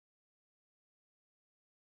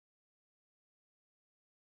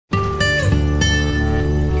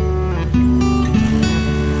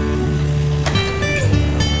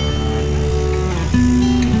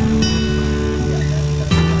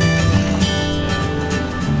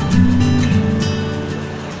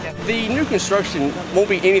construction won't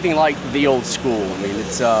be anything like the old school. I mean,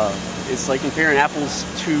 it's like comparing apples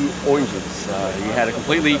to oranges. You had a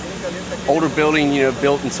completely older building, you know,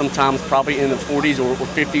 built in sometimes probably in the 40s or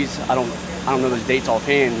 50s. I don't know those dates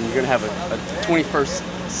offhand. You're going to have a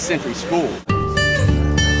 21st century school.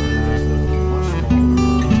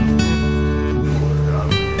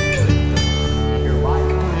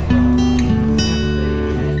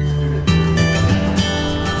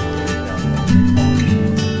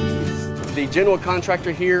 The general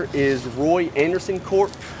contractor here is Roy Anderson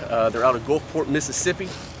Corp. They're out of Gulfport, Mississippi.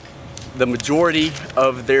 The majority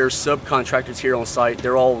of their subcontractors here on site,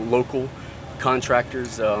 they're all local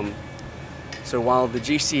contractors. So while the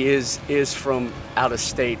GC is from out of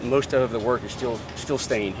state, most of the work is still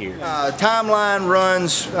staying here. Timeline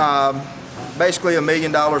runs basically $1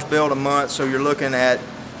 million built a month, so you're looking at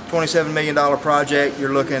 $27 million project.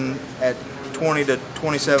 You're looking at 20 to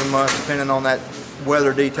 27 months, depending on that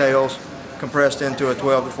weather details, compressed into a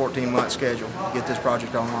 12 to 14 month schedule to get this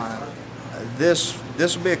project online. This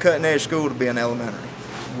will be a cutting edge school to be an elementary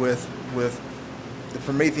with the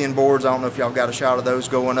Promethean boards. I don't know if y'all got a shot of those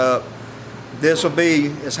going up. This will be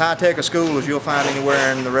as high tech a school as you'll find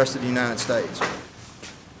anywhere in the rest of the United States.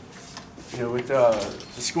 You know, with the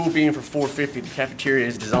school being for 450, the cafeteria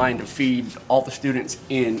is designed to feed all the students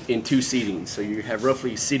in 2 seatings. So you have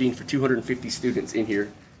roughly seating for 250 students in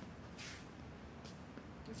here.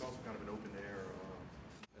 It's also kind of an open air,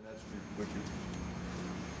 and that's what you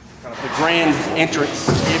kind of the grand entrance,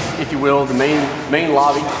 if you will, the main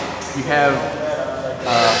lobby. You have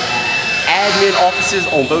admin offices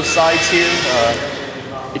on both sides here.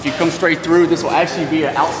 If you come straight through, this will actually be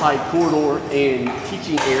an outside corridor and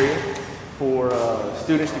teaching area for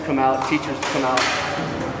students to come out, teachers to come out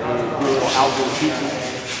and do a little outdoor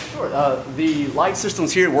teaching. The light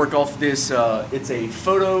systems here work off this, it's a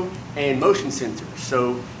photo and motion sensor.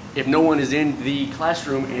 So if no one is in the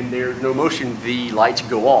classroom and there's no motion, the lights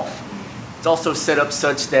go off. It's also set up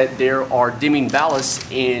such that there are dimming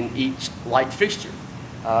ballasts in each light fixture.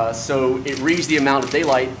 So it reads the amount of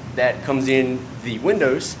daylight that comes in the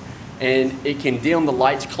windows, and it can dim the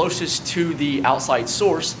lights closest to the outside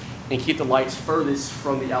source and keep the lights furthest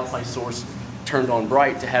from the outside source turned on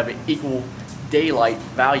bright to have an equal daylight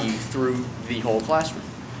value through the whole classroom.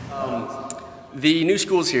 The new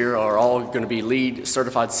schools here are all going to be LEED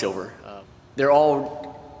certified silver. They're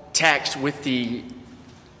all taxed with the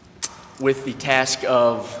task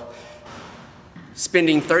of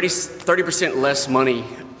spending 30% less money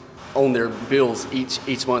on their bills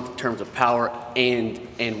each month in terms of power and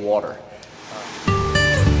water.